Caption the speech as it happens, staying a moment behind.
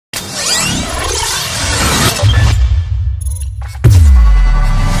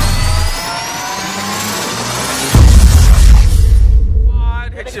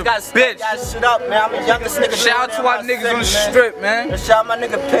a bitch. Shut up, man. I'm the youngest nigga. Shout out to our niggas on the strip, man. Shout out my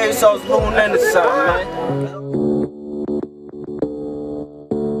nigga Pesos, Loon and the something, man.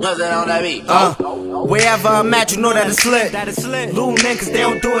 On that beat. Wherever I'm at, you know that it's lit. Little niggas, they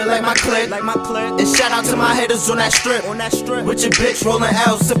don't do it like my clique. And shout out to my haters on that strip. With your bitch rolling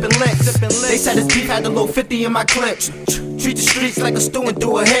L's, sipping licks. They said this beef had the low 50 in my clip. Treat the streets like a stew and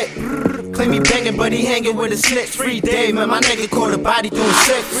do a hit. Claim he begging, but he hanging with his snitch. Free Dave, man, my nigga caught a body doing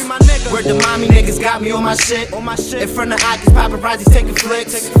six. Where the mommy niggas got me on my shit. In front of Aki's paparazzi taking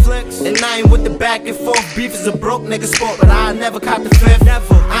flicks. And I ain't with the back and forth. Beef is a broke nigga sport, but I never caught the fifth.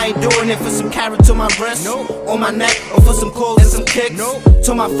 I ain't doing it for some carrot to my wrist, on my neck, or for some clothes and some kicks.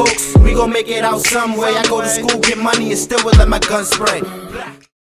 To my folks, we gon' make it out some way. I go to school, get money, and still will let my gun spray.